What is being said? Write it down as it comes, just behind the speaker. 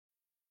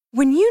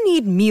When you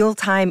need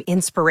mealtime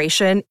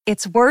inspiration,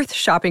 it's worth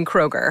shopping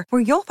Kroger,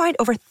 where you'll find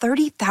over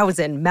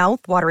 30,000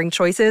 mouth-watering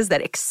choices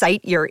that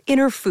excite your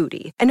inner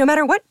foodie. And no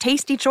matter what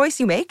tasty choice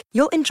you make,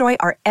 you'll enjoy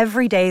our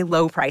everyday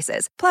low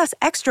prices, plus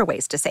extra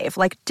ways to save,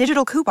 like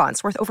digital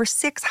coupons worth over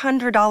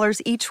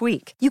 $600 each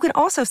week. You can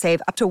also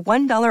save up to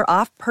 $1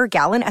 off per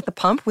gallon at the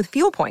pump with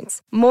fuel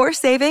points. More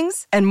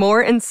savings and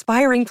more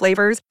inspiring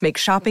flavors make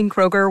shopping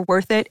Kroger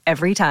worth it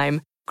every time.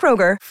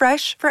 Kroger,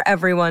 fresh for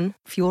everyone.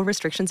 Fuel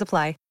restrictions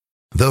apply.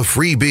 The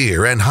Free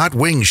Beer and Hot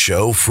Wings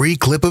Show free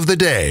clip of the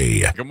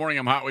day. Good morning,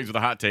 I'm Hot Wings with a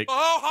hot take.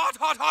 Oh, hot,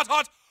 hot, hot,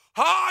 hot,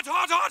 hot,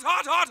 hot, hot,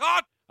 hot, hot,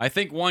 hot. I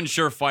think one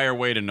surefire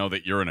way to know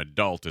that you're an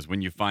adult is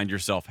when you find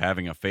yourself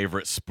having a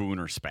favorite spoon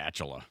or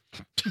spatula.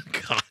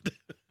 God.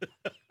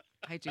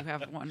 I do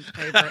have one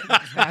favorite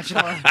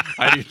spatula.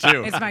 I do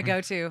too. It's my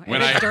go-to.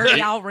 When If it's I-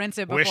 dirty, I'll rinse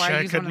it before Wish I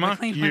I use could one of the mock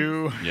clean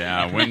you. ones.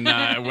 Yeah, when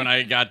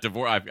I got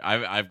divorced,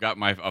 I've got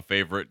a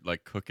favorite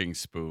like cooking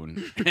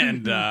spoon,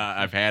 and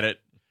I've had it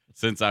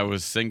since I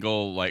was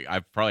single. Like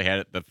I've probably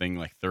had the thing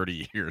like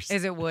 30 years.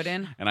 Is it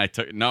wooden? And I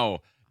took no,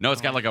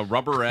 it's got like a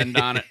rubber end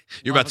on it.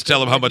 You're about to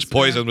tell him how much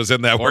poison was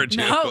in that, Or- weren't you?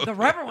 No, the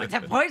rubber ones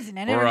have poison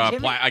in it. Or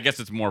Jimmy. I guess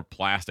it's more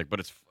plastic, but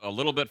it's a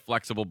little bit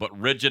flexible, but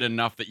rigid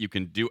enough that you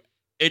can do.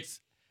 It's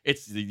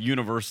the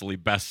universally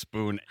best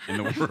spoon in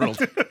the world.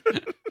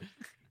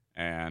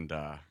 And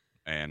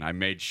I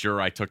made sure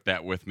I took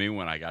that with me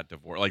when I got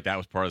divorced. Like that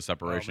was part of the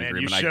separation man,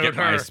 you agreement. I showed get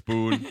my her.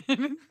 spoon.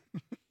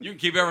 You can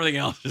keep everything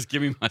else. Just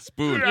give me my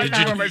spoon. Did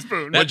you my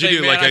spoon? That What'd you thing,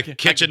 do, man, like a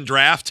kitchen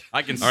draft?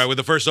 I can. All right, with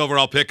the first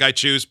overall pick, I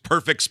choose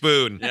perfect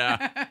spoon.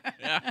 Yeah.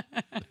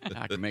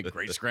 I can make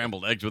great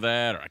scrambled eggs with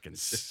that, or I can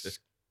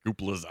scoop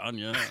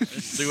lasagna.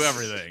 Just do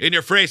everything. In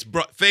your face,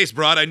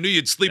 Broad, I knew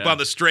you'd sleep Yeah. on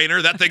the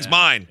strainer. That thing's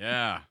mine.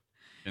 Yeah.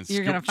 And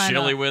You're scoop gonna find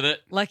chili out. with it.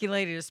 Lucky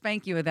lady to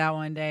spank you with that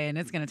one day, and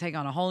it's going to take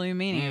on a whole new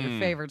meaning of your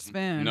favorite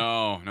spoon.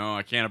 No,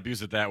 I can't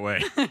abuse it that way.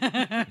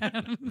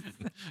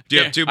 Do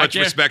you have too I much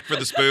can't- respect for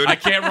the spoon? I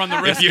can't run the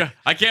risk. you-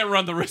 I can't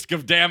run the risk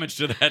of damage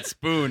to that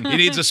spoon. He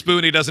needs a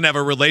spoon he doesn't have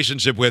a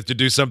relationship with to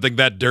do something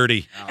that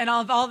dirty. And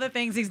of all the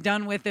things he's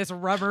done with this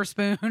rubber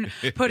spoon,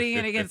 putting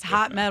it against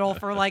hot metal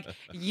for like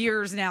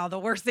years now, the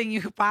worst thing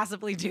you could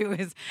possibly do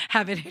is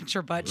have it hit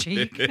your butt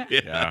cheek.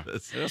 Yeah,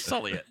 it'll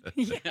sully it.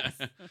 Yes.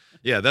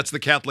 Yeah, that's the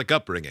Catholic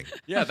upbringing.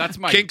 Yeah, that's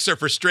my Kinks are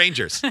for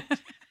strangers.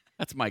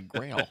 That's my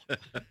grail.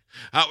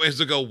 How is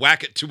to go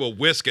whack it to a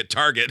whisk at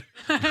Target,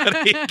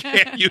 but he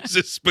can't use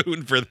a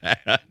spoon for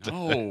that.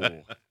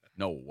 No,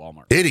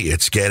 Walmart.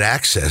 Idiots get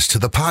access to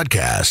the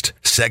podcast,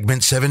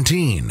 segment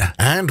 17,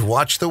 and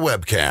watch the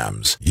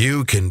webcams.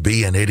 You can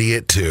be an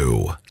idiot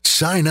too.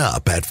 Sign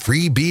up at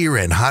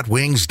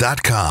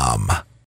freebeerandhotwings.com.